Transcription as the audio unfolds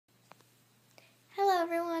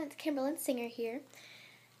Kimberlyn Singer here.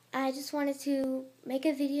 I just wanted to make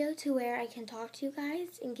a video to where I can talk to you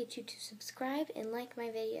guys and get you to subscribe and like my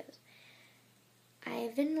videos. I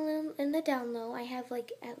have been a little in the down low. I have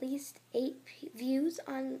like at least 8 views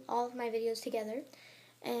on all of my videos together,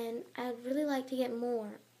 and I'd really like to get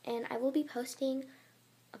more. And I will be posting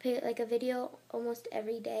a video almost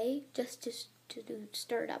every day just to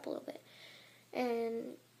stir it up a little bit.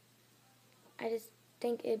 And I just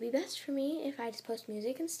think it'd be best for me if I just post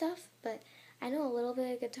music and stuff, but I know a little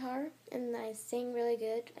bit of guitar and I sing really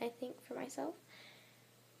good, I think, for myself.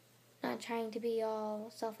 Not trying to be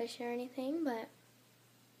all selfish or anything, but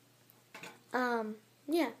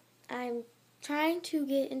yeah, I'm trying to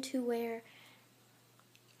get into where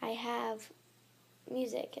I have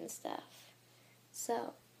music and stuff.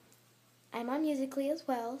 So I'm on Musical.ly as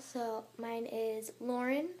well, so mine is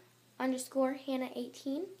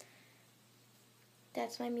Lauren_Hannah18.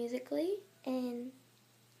 That's my Musical.ly, and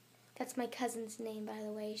that's my cousin's name, by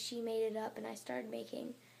the way. She made it up and I started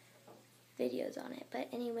making videos on it. But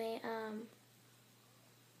anyway,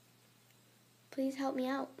 please help me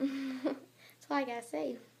out. That's all I gotta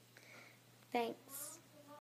say. Thanks.